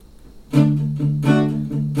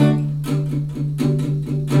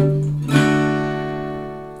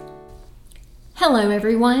Hello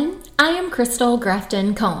everyone, I am Crystal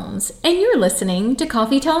Grafton Combs, and you're listening to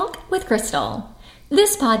Coffee Talk with Crystal.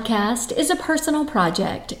 This podcast is a personal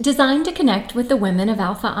project designed to connect with the women of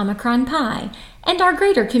Alpha Omicron Pi and our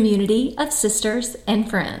greater community of sisters and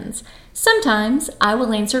friends. Sometimes I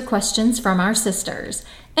will answer questions from our sisters,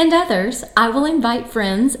 and others I will invite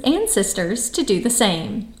friends and sisters to do the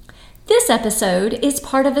same. This episode is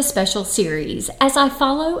part of a special series as I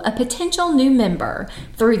follow a potential new member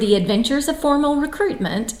through the adventures of formal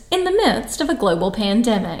recruitment in the midst of a global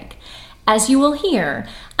pandemic. As you will hear,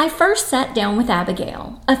 I first sat down with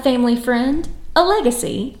Abigail, a family friend, a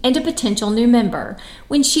legacy, and a potential new member,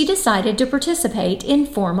 when she decided to participate in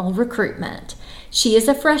formal recruitment. She is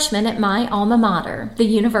a freshman at my alma mater, the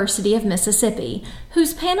University of Mississippi,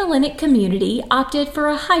 whose Panhellenic community opted for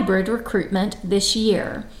a hybrid recruitment this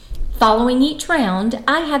year. Following each round,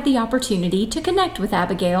 I had the opportunity to connect with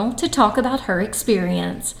Abigail to talk about her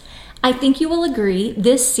experience. I think you will agree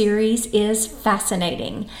this series is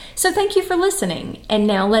fascinating. So thank you for listening. And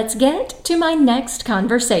now let's get to my next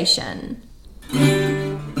conversation.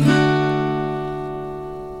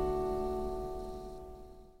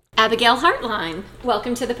 Abigail Hartline,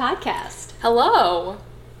 welcome to the podcast. Hello.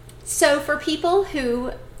 So for people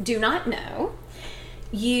who do not know,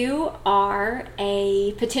 you are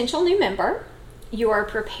a potential new member. You are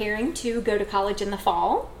preparing to go to college in the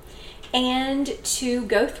fall and to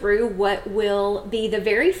go through what will be the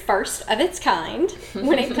very first of its kind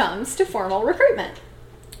when it comes to formal recruitment.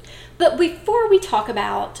 But before we talk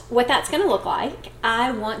about what that's going to look like,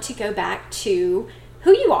 I want to go back to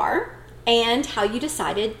who you are and how you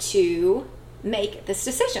decided to make this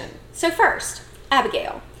decision. So first,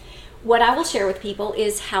 Abigail, what I will share with people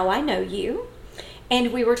is how I know you.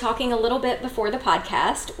 And we were talking a little bit before the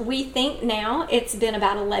podcast. We think now it's been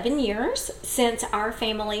about 11 years since our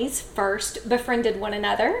families first befriended one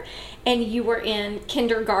another. And you were in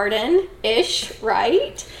kindergarten-ish,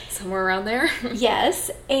 right? Somewhere around there. Yes.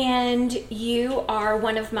 And you are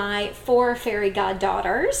one of my 4 fairy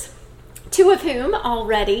goddaughters, 2 of whom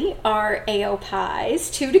already are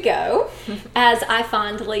AOPIs, 2 to go, as I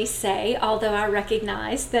fondly say, although I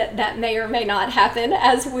recognize that that may or may not happen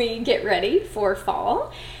as we get ready for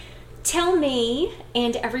fall. Tell me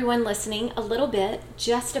and everyone listening a little bit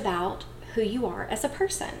just about who you are as a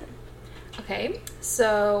person. Okay,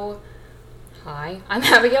 so hi, I'm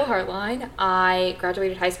Abigail Hartline. I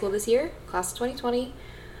graduated high school this year, class of 2020.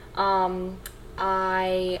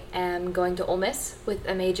 I am going to Ole Miss with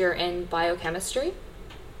a major in biochemistry.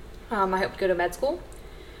 I hope to go to med school.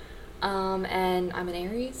 And I'm an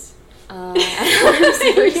Aries.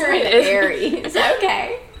 You're an Aries.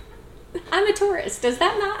 Okay. I'm a Taurus. Does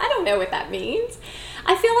that not? I don't know what that means.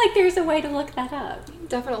 I feel like there's a way to look that up.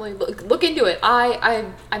 Definitely look into it.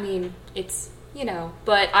 I mean, it's,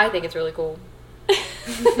 but I think it's really cool.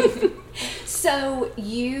 So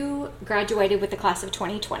you graduated with the class of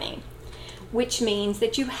 2020. Which means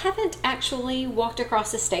that you haven't actually walked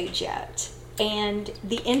across the stage yet. And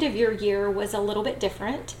the end of your year was a little bit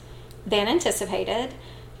different than anticipated.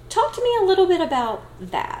 Talk to me a little bit about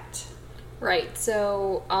that. Right.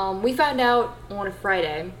 So we found out on a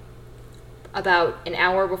Friday, about an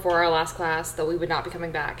hour before our last class, that we would not be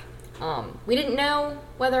coming back. We didn't know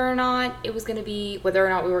whether or not we were going to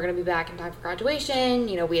be back in time for graduation.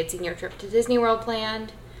 We had senior trip to Disney World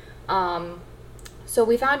planned. So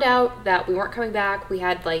we found out that we weren't coming back. We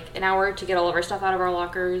had like an hour to get all of our stuff out of our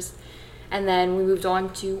lockers. And then we moved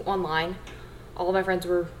on to online. All of my friends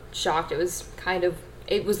were shocked. It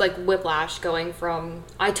was like whiplash going from,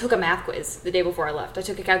 I took a math quiz the day before I left. I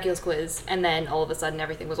took a calculus quiz, and then all of a sudden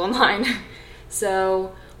everything was online.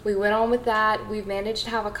 So we went on with that. We've managed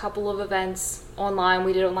to have a couple of events online.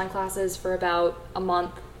 We did online classes for about a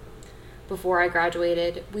month before I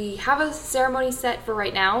graduated. We have a ceremony set for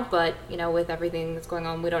right now, but with everything that's going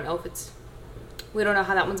on, we don't know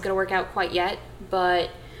how that one's going to work out quite yet. But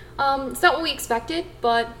it's not what we expected,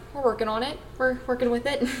 but we're working on it. We're working with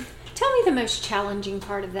it. Tell me the most challenging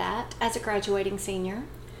part of that as a graduating senior.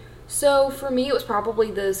 So for me, it was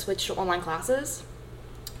probably the switch to online classes.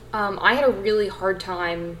 I had a really hard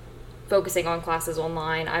time focusing on classes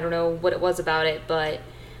online. I don't know what it was about it, but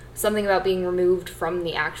something about being removed from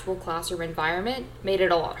the actual classroom environment made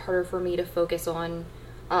it a lot harder for me to focus on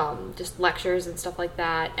just lectures and stuff like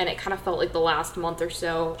that. And it kind of felt like the last month or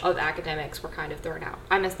so of academics were kind of thrown out.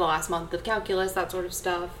 I missed the last month of calculus, that sort of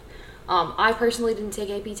stuff. I personally didn't take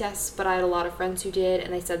AP tests, but I had a lot of friends who did,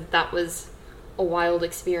 and they said that was a wild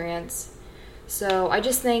experience. So I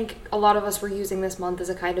just think a lot of us were using this month as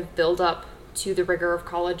a kind of build-up to the rigor of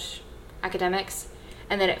college academics.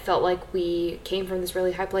 And then it felt like we came from this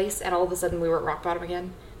really high place, and all of a sudden we were at rock bottom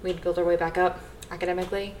again. We had to build our way back up.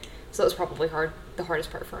 academically. So it was probably the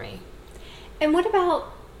hardest part for me. And what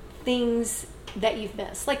about things that you've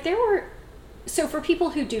missed? Like so for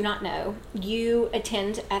people who do not know, you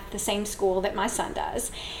attend at the same school that my son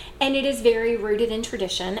does, and it is very rooted in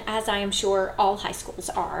tradition, as I am sure all high schools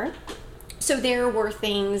are. So there were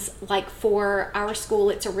things like, for our school,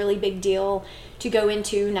 it's a really big deal to go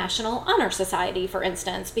into National Honor Society, for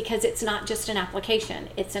instance, because it's not just an application.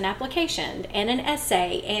 It's an application and an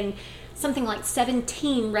essay and something like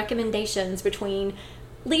 17 recommendations between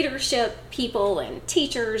leadership people and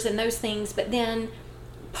teachers and those things. But then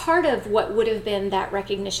part of what would have been that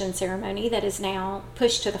recognition ceremony that is now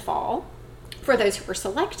pushed to the fall for those who were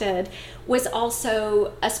selected was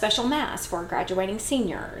also a special mass for graduating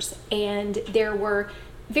seniors. And there were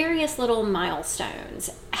various little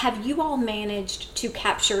milestones. Have you all managed to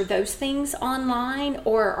capture those things online,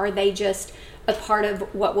 or are they just a part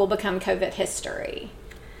of what will become COVID history?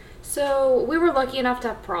 So we were lucky enough to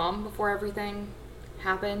have prom before everything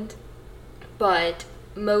happened, but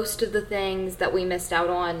most of the things that we missed out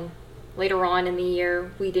on later on in the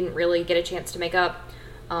year, we didn't really get a chance to make up.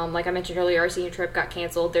 Like I mentioned earlier, our senior trip got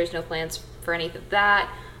canceled. There's no plans for any of that.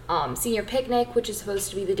 Senior picnic, which is supposed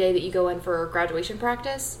to be the day that you go in for graduation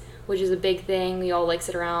practice, which is a big thing. We all like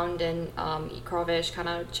sit around and eat crawfish, kind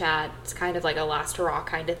of chat. It's kind of like a last hurrah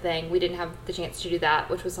kind of thing. We didn't have the chance to do that,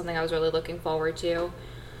 which was something I was really looking forward to.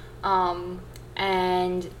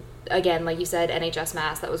 And again, like you said, NHS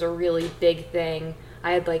Mass, that was a really big thing.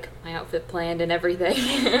 I had like my outfit planned and everything.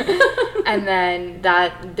 And then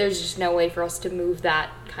there's just no way for us to move that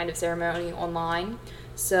kind of ceremony online.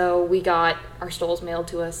 So we got our stoles mailed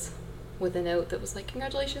to us with a note that was like,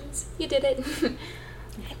 congratulations, you did it.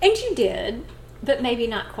 And you did, but maybe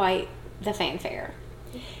not quite the fanfare.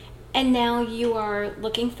 And now you are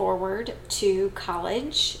looking forward to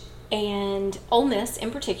college and Ole Miss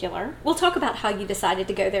in particular. We'll talk about how you decided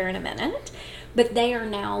to go there in a minute, but they are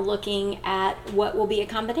now looking at what will be a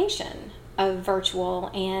combination of virtual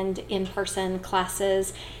and in-person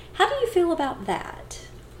classes. How do you feel about that?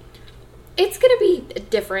 It's going to be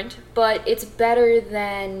different, but it's better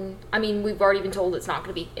than, we've already been told it's not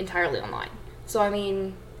going to be entirely online. So,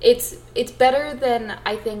 it's better than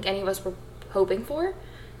I think any of us were hoping for.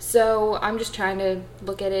 So I'm just trying to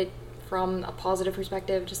look at it from a positive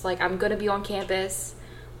perspective, just like I'm going to be on campus,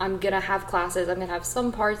 I'm going to have classes, I'm going to have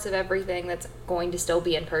some parts of everything that's going to still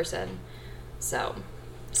be in person. So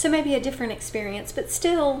maybe a different experience, but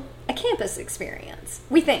still a campus experience,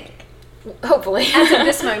 we think. Hopefully. As of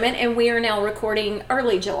this moment, and we are now recording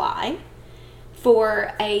early July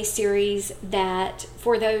for a series that,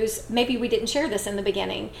 for those, maybe we didn't share this in the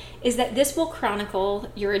beginning, is that this will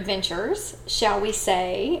chronicle your adventures, shall we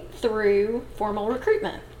say, through formal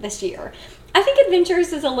recruitment this year. I think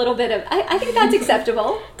adventures is a little bit of, I think that's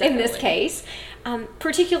acceptable in this case,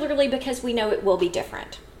 particularly because we know it will be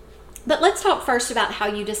different. But let's talk first about how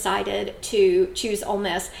you decided to choose Ole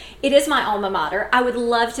Miss. It is my alma mater. I would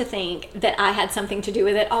love to think that I had something to do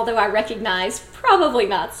with it, although I recognize probably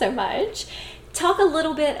not so much. Talk a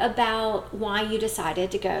little bit about why you decided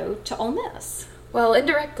to go to Ole Miss. Well,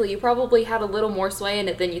 indirectly, you probably had a little more sway in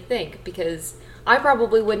it than you think, because I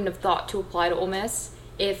probably wouldn't have thought to apply to Ole Miss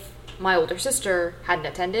if my older sister hadn't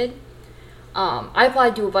attended. I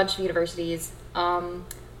applied to a bunch of universities,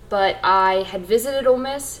 but I had visited Ole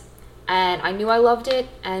Miss, and I knew I loved it,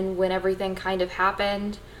 and when everything kind of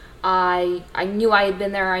happened, I knew I had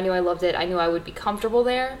been there, I knew I loved it, I knew I would be comfortable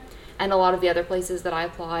there, and a lot of the other places that I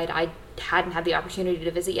applied, I hadn't had the opportunity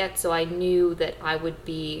to visit yet, so I knew that I'd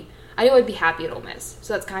be happy at Ole Miss.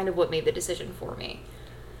 So that's kind of what made the decision for me.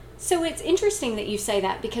 So it's interesting that you say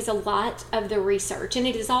that, because a lot of the research, and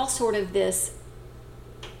it is all sort of this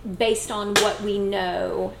based on what we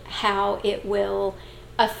know, how it will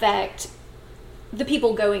affect the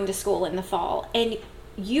people going to school in the fall. And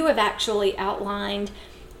you have actually outlined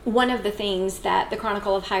one of the things that the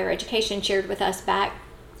Chronicle of Higher Education shared with us back,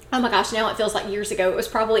 oh my gosh, now it feels like years ago. It was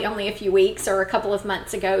probably only a few weeks or a couple of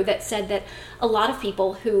months ago, that said that a lot of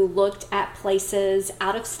people who looked at places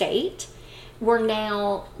out of state were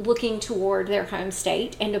now looking toward their home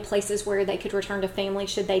state and to places where they could return to family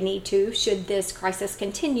should they need to, should this crisis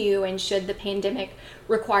continue, and should the pandemic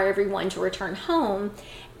require everyone to return home,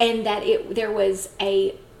 and that there was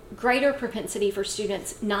a greater propensity for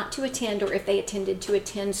students not to attend, or if they attended, to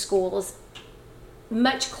attend schools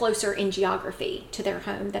much closer in geography to their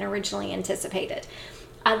home than originally anticipated.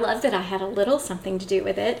 I love that I had a little something to do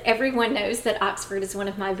with it. Everyone knows that Oxford is one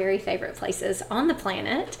of my very favorite places on the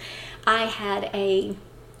planet. I had a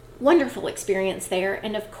wonderful experience there,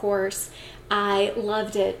 and of course, I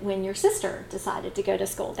loved it when your sister decided to go to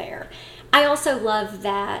school there. I also love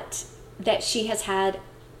that that she has had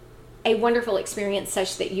a wonderful experience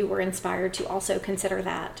such that you were inspired to also consider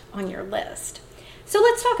that on your list. So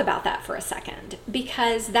let's talk about that for a second,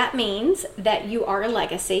 because that means that you are a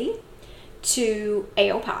legacy to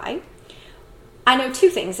AOPI. I know two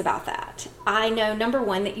things about that. I know, number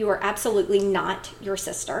one, that you are absolutely not your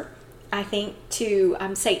sister. I think to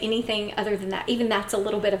say anything other than that, even that's a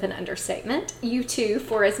little bit of an understatement. You two,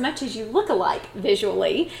 for as much as you look alike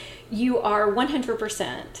visually, you are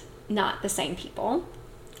 100% not the same people.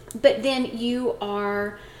 But then you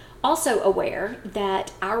are also aware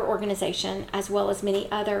that our organization, as well as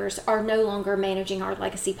many others, are no longer managing our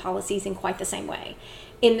legacy policies in quite the same way.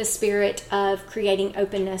 In the spirit of creating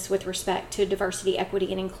openness with respect to diversity,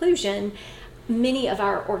 equity, and inclusion, many of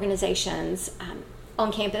our organizations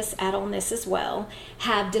on campus at Ole Miss as well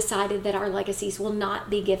have decided that our legacies will not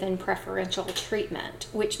be given preferential treatment,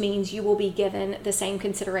 which means you will be given the same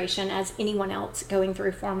consideration as anyone else going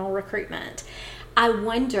through formal recruitment. I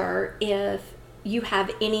wonder if you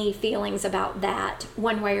have any feelings about that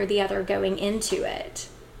one way or the other going into it.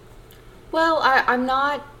 Well, I'm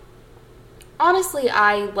not... Honestly,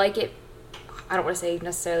 I like it. I don't want to say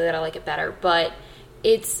necessarily that I like it better, but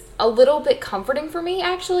it's a little bit comforting for me,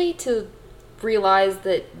 actually, to realize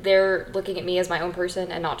that they're looking at me as my own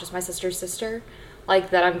person and not just my sister's sister.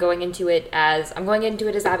 Like, that I'm going into it as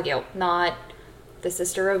Abigail, not the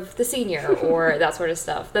sister of the senior or that sort of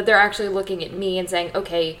stuff. That they're actually looking at me and saying,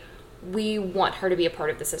 okay, we want her to be a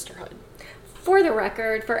part of the sisterhood. For the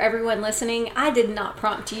record, for everyone listening, I did not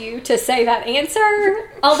prompt you to say that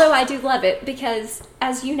answer, although I do love it because,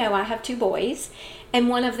 as you know, I have two boys, and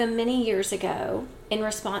one of them many years ago, in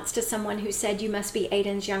response to someone who said, you must be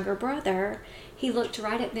Aiden's younger brother, he looked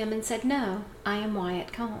right at them and said, no, I am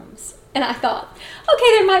Wyatt Combs. And I thought,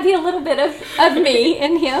 okay, there might be a little bit of me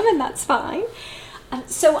in him, and that's fine.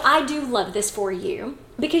 So I do love this for you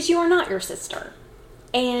because you are not your sister.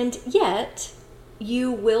 And yet,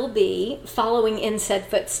 you will be following in said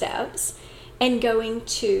footsteps and going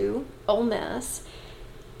to Ole Miss.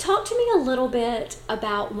 Talk to me a little bit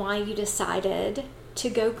about why you decided to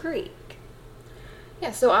go Greek.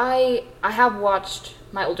 Yeah, so I have watched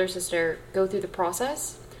my older sister go through the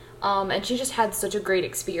process, and she just had such a great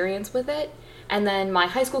experience with it. And then my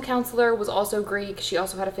high school counselor was also Greek. She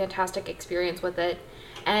also had a fantastic experience with it.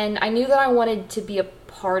 And I knew that I wanted to be a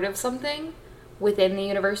part of something within the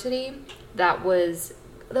university that was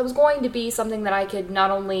going to be something that I could not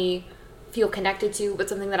only feel connected to, but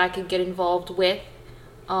something that I could get involved with,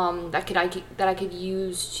 that I could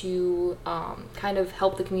use to kind of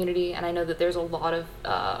help the community. And I know that there's a lot of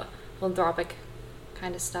philanthropic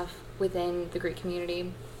kind of stuff within the Greek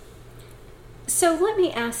community. So let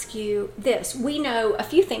me ask you this. We know a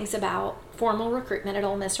few things about formal recruitment at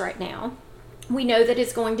Ole Miss right now. We know that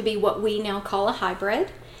it's going to be what we now call a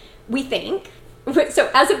hybrid. We think. So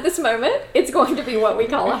as of this moment, it's going to be what we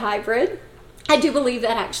call a hybrid. I do believe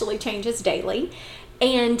that actually changes daily.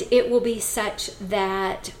 And it will be such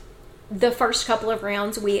that the first couple of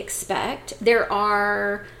rounds we expect, there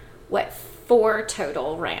are, 4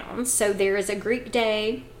 total rounds. So there is a Greek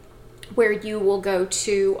day where you will go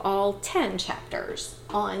to all 10 chapters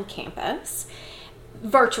on campus.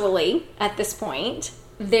 Virtually, at this point,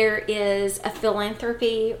 there is a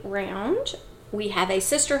philanthropy round. We have a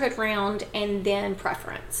sisterhood round and then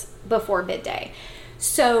preference before midday.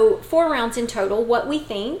 So 4 rounds in total. What we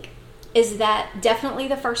think is that definitely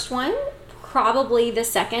the first one, probably the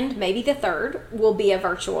second, maybe the third will be a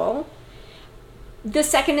virtual. The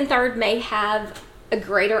second and third may have a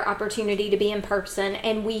greater opportunity to be in person,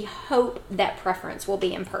 and we hope that preference will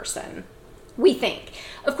be in person. We think.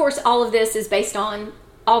 Of course, all of this is based on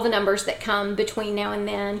all the numbers that come between now and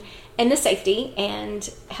then, and the safety and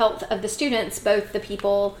health of the students, both the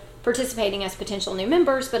people participating as potential new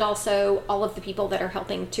members, but also all of the people that are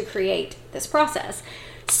helping to create this process.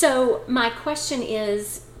 So my question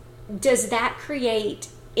is, does that create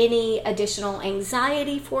any additional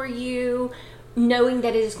anxiety for you, knowing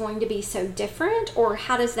that it is going to be so different, or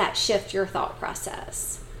how does that shift your thought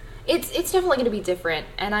process? It's definitely going to be different,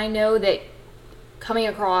 and I know that coming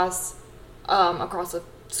across a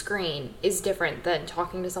screen is different than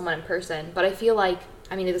talking to someone in person, but I feel like,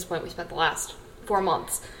 at this point we spent the last 4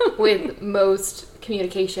 months with most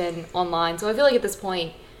communication online, so I feel like at this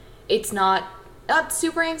point it's not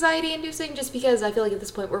super anxiety inducing, just because I feel like at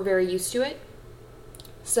this point we're very used to it.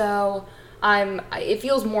 So it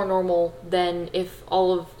feels more normal than if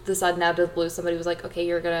all of the sudden out of the blue somebody was like, okay,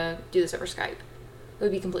 you're gonna do this over Skype. It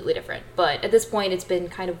would be completely different. But at this point it's been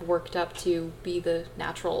kind of worked up to be the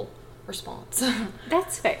natural response.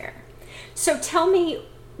 That's fair. So tell me,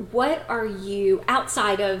 what are you,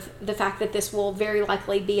 outside of the fact that this will very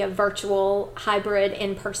likely be a virtual, hybrid,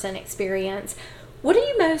 in-person experience, what are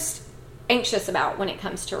you most anxious about when it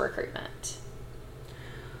comes to recruitment?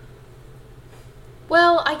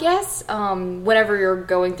 Well, I guess whenever you're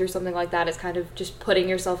going through something like that, it's kind of just putting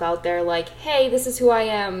yourself out there like, hey, this is who I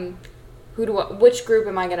am. Which group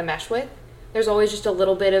am I going to mesh with? There's always just a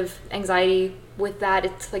little bit of anxiety with that.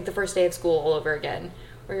 It's like the first day of school all over again,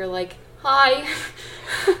 where you're like, hi,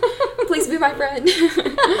 please be my friend.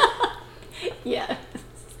 Yes.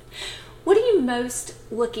 What are you most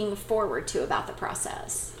looking forward to about the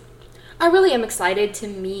process? I really am excited to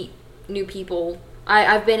meet new people.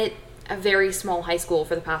 I've been at a very small high school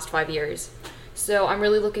for the past 5 years. So I'm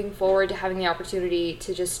really looking forward to having the opportunity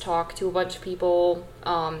to just talk to a bunch of people,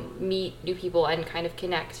 meet new people, and kind of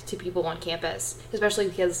connect to people on campus, especially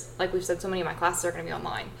because, like we've said, so many of my classes are going to be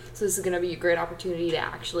online. So this is going to be a great opportunity to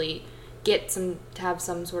actually to have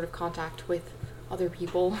some sort of contact with other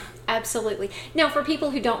people. Absolutely. Now, for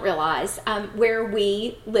people who don't realize, where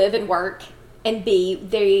we live and work and be,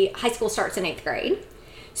 the high school starts in 8th grade.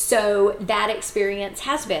 So that experience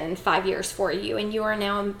has been 5 years for you, and you are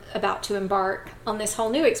now about to embark on this whole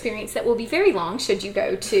new experience that will be very long should you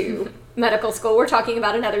go to medical school. We're talking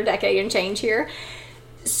about another decade and change here.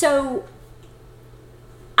 So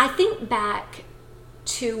I think back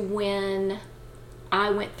to when I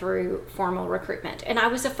went through formal recruitment, and I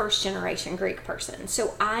was a first generation Greek person,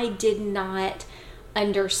 so I did not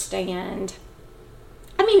understand.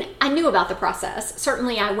 I mean, I knew about the process.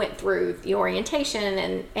 Certainly I went through the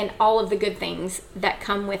orientation and all of the good things that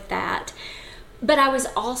come with that. But I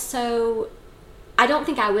don't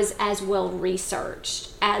think I was as well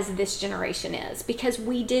researched as this generation is, because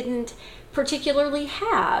we didn't particularly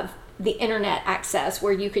have the internet access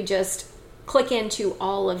where you could just click into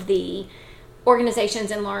all of the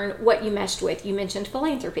organizations and learn what you meshed with. You mentioned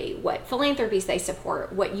philanthropy, what philanthropies they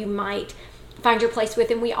support, what you might find your place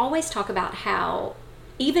with. And we always talk about how,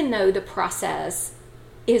 even though the process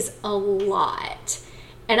is a lot,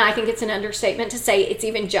 and I think it's an understatement to say it's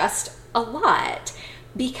even just a lot,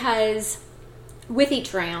 because with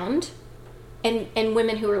each round, and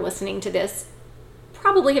women who are listening to this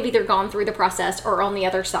probably have either gone through the process or on the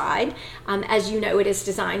other side. As you know, it is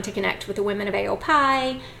designed to connect with the women of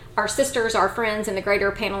AOPI, our sisters, our friends in the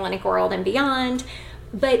greater Panhellenic world and beyond,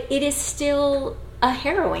 but it is still a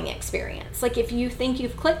harrowing experience. Like, if you think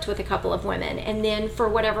you've clicked with a couple of women and then for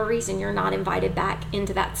whatever reason you're not invited back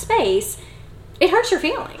into that space, it hurts your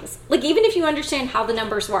feelings. Like, even if you understand how the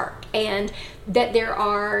numbers work and that there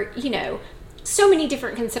are, so many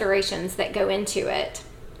different considerations that go into it,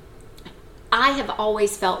 I have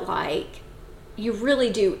always felt like you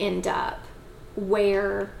really do end up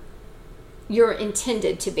where you're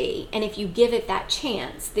intended to be. And if you give it that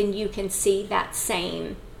chance, then you can see that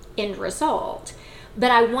same end result.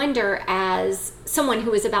 But I wonder, as someone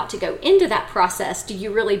who is about to go into that process, do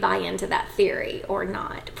you really buy into that theory or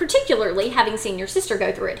not? Particularly having seen your sister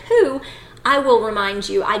go through it, who, I will remind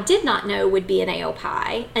you, I did not know would be an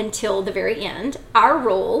AOPI until the very end. Our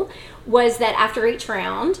rule was that after each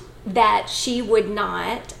round, that she would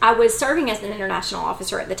not, I was serving as an international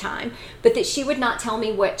officer at the time, but that she would not tell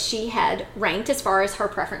me what she had ranked as far as her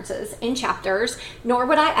preferences in chapters, nor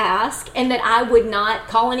would I ask, and that I would not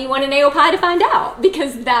call anyone an AOPI to find out,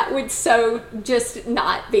 because that would so just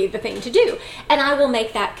not be the thing to do. And I will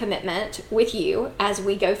make that commitment with you as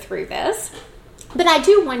we go through this. But I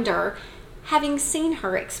do wonder, having seen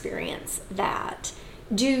her experience that,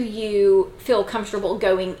 do you feel comfortable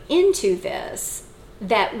going into this,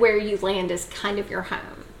 that where you land is kind of your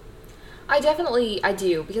home? I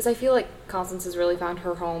do, because I feel like Constance has really found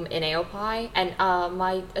her home in AOPI, and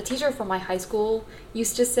a teacher from my high school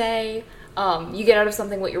used to say, you get out of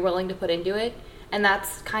something what you're willing to put into it, and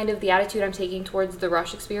that's kind of the attitude I'm taking towards the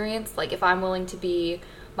Rush experience. Like, if I'm willing to be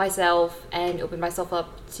myself and open myself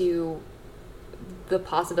up to the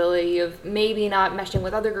possibility of maybe not meshing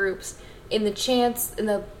with other groups, in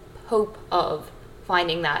the hope of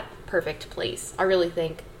finding that perfect place, I really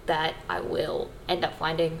think that I will end up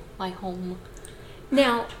finding my home.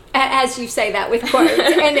 Now, as you say that with quotes,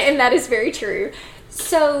 and that is very true.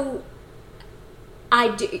 So,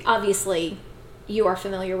 I do, obviously, you are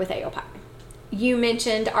familiar with AOPI. You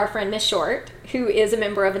mentioned our friend Miss Short, who is a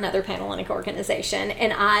member of another Panhellenic organization,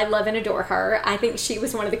 and I love and adore her. I think she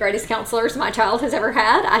was one of the greatest counselors my child has ever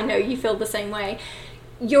had. I know you feel the same way.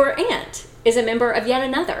 Your aunt is a member of yet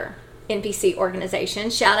another NPC organization.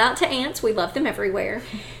 Shout out to aunts. We love them everywhere.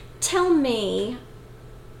 Tell me,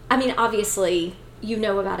 I mean, obviously, you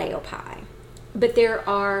know about AOPI, but there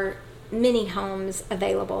are many homes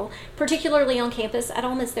available, particularly on campus. At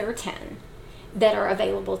Ole Miss, there are 10. that are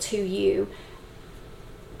available to you.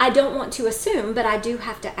 I don't want to assume, but I do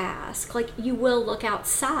have to ask, like, you will look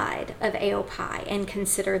outside of AOPI and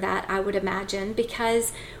consider that, I would imagine,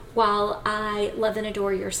 because while I love and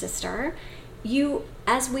adore your sister, you,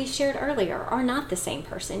 as we shared earlier, are not the same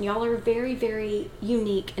person. Y'all are very, very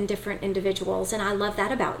unique and different individuals, and I love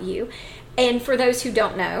that about you. And for those who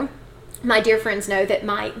don't know, my dear friends know that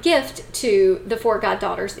my gift to the 4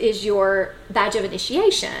 goddaughters is your badge of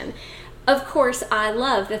initiation. Of course, I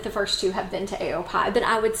love that the first 2 have been to AOPI, but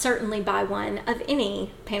I would certainly buy one of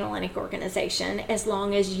any Panhellenic organization as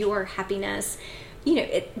long as your happiness,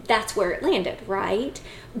 that's where it landed, right?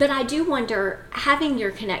 But I do wonder, having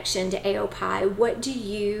your connection to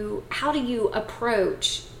AOPI, how do you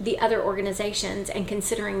approach the other organizations and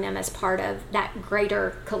considering them as part of that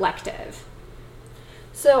greater collective?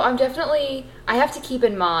 So I have to keep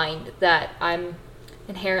in mind that I'm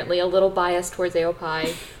inherently a little biased towards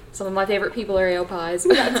AOPI. Some of my favorite people are AOPIs.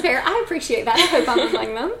 That's fair. I appreciate that. I hope I'm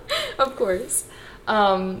among them. Of course.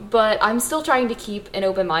 But I'm still trying to keep an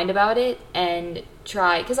open mind about it and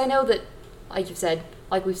try, because I know that,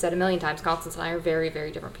 like we've said a million times, Constance and I are very,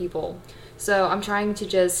 very different people. So I'm trying to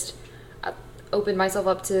just open myself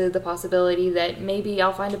up to the possibility that maybe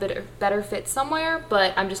I'll find a better fit somewhere,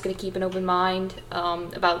 but I'm just going to keep an open mind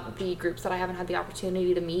about the groups that I haven't had the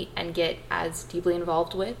opportunity to meet and get as deeply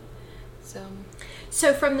involved with.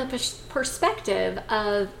 So from the perspective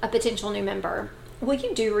of a potential new member, will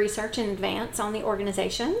you do research in advance on the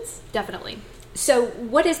organizations? Definitely. So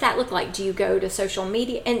what does that look like? Do you go to social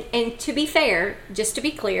media? And to be fair, just to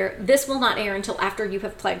be clear, this will not air until after you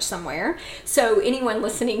have pledged somewhere. So anyone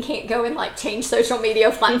listening can't go and change social media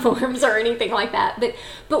platforms or anything like that.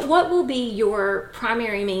 But what will be your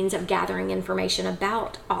primary means of gathering information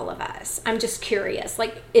about all of us? I'm just curious.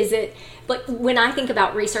 Is it when I think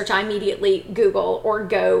about research, I immediately Google or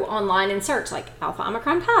go online and search Alpha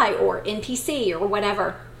Omicron Pi or NPC or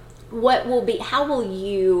whatever. How will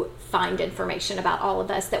you find information about all of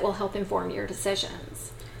us that will help inform your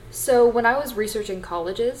decisions? So when I was researching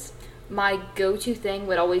colleges, my go-to thing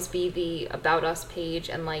would always be the About Us page,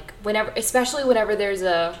 and especially whenever there's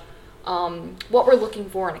a what we're looking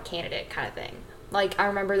for in a candidate kind of thing. I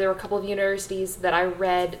remember there were a couple of universities that I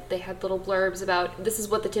read, they had little blurbs about, this is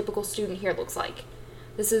what the typical student here looks like.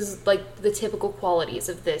 This is the typical qualities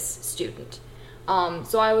of this student.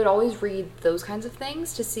 So I would always read those kinds of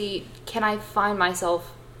things to see, can I find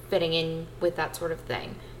myself fitting in with that sort of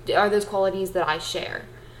thing? Are those qualities that I share?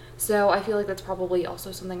 So I feel like that's probably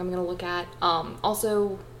also something I'm going to look at.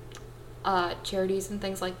 Also, charities and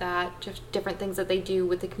things like that, just different things that they do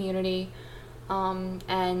with the community,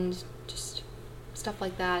 and just stuff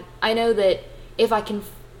like that. I know that if I can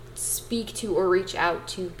speak to or reach out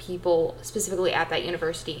to people specifically at that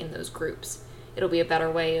university in those groups, it'll be a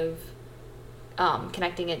better way of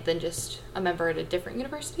connecting it than just a member at a different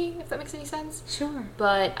university, if that makes any sense. Sure.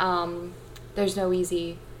 But there's no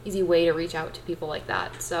easy way to reach out to people like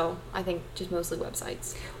that. So I think just mostly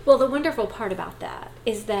websites. Well, the wonderful part about that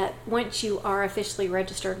is that once you are officially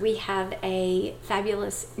registered, we have a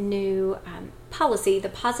fabulous new policy, the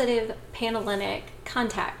Positive Panhellenic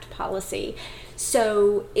Contact Policy.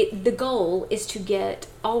 So the goal is to get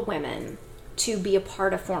all women to be a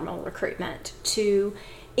part of formal recruitment, to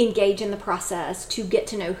engage in the process, to get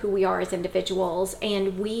to know who we are as individuals.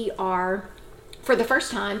 And we are, for the first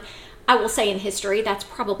time, I will say in history, that's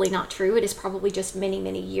probably not true. It is probably just many,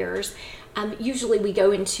 many years. Usually we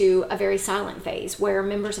go into a very silent phase where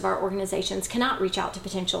members of our organizations cannot reach out to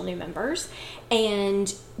potential new members.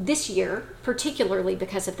 And this year, particularly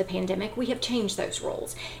because of the pandemic, we have changed those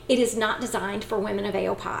rules. It is not designed for women of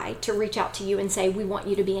AOPI to reach out to you and say, we want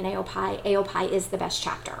you to be in AOPI. AOPI is the best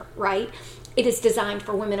chapter, right? It is designed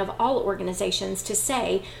for women of all organizations to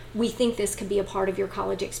say, we think this could be a part of your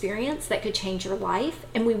college experience that could change your life,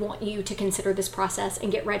 and we want you to consider this process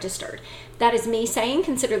and get registered. That is me saying,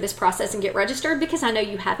 consider this process and get registered, because I know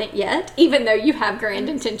you haven't yet, even though you have grand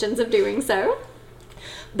intentions of doing so.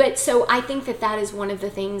 But so I think that is one of the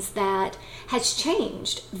things that has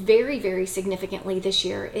changed very, very significantly this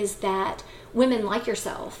year, is that women like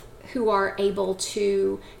yourself who are able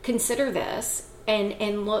to consider this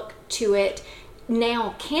and look to it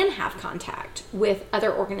now can have contact with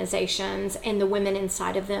other organizations and the women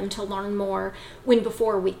inside of them to learn more, when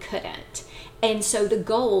before we couldn't. And so the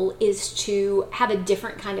goal is to have a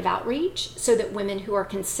different kind of outreach so that women who are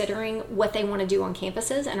considering what they want to do on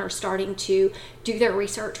campuses and are starting to do their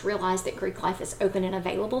research realize that Greek life is open and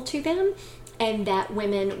available to them, and that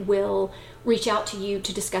women will reach out to you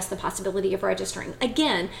to discuss the possibility of registering.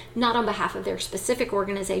 Again, not on behalf of their specific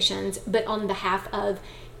organizations, but on behalf of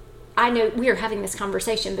I know we are having this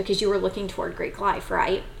conversation because you were looking toward Greek life,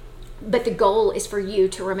 right? But the goal is for you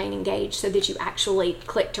to remain engaged so that you actually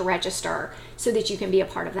click to register so that you can be a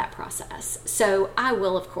part of that process. So I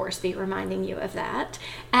will, of course, be reminding you of that,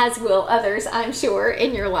 as will others, I'm sure,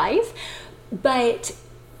 in your life. But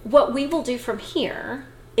what we will do from here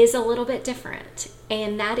is a little bit different.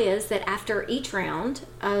 And that is that after each round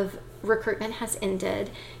of recruitment has ended,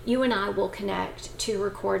 you and I will connect to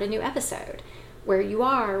record a new episode. Where you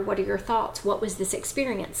are, what are your thoughts, what was this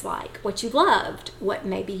experience like, what you loved, what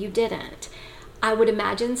maybe you didn't. I would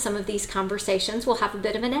imagine some of these conversations will have a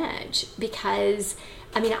bit of an edge because,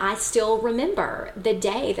 I still remember the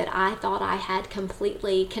day that I thought I had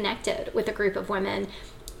completely connected with a group of women.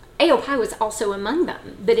 AOPI was also among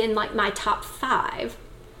them, but in like my top 5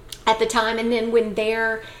 at the time. And then when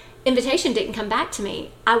their invitation didn't come back to me,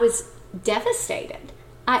 I was devastated.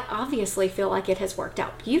 I obviously feel like it has worked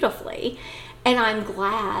out beautifully. And I'm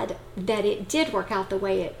glad that it did work out the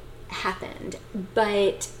way it happened.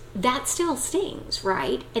 But that still stings,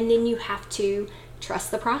 right? And then you have to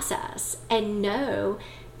trust the process and know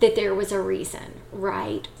that there was a reason,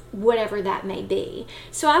 right? Whatever that may be.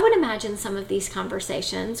 So I would imagine some of these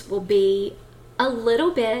conversations will be a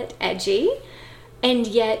little bit edgy, and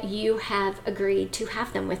yet you have agreed to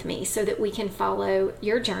have them with me so that we can follow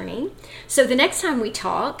your journey. So the next time we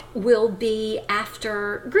talk will be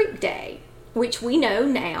after Greek Day, which we know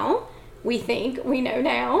now,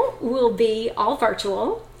 will be all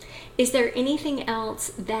virtual. Is there anything else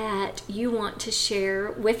that you want to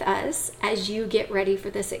share with us as you get ready for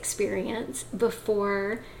this experience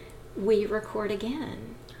before we record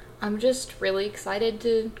again? I'm just really excited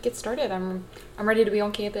to get started. I'm ready to be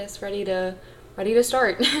on campus, ready to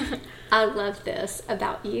start. I love this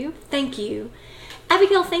about you. Thank you.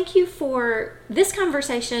 Abigail, thank you for this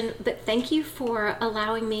conversation, but thank you for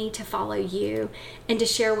allowing me to follow you and to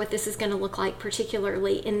share what this is going to look like,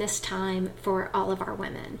 particularly in this time for all of our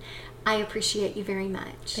women. I appreciate you very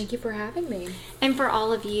much. Thank you for having me. And for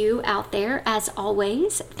all of you out there, as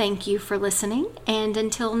always, thank you for listening. And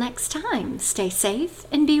until next time, stay safe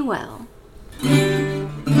and be well.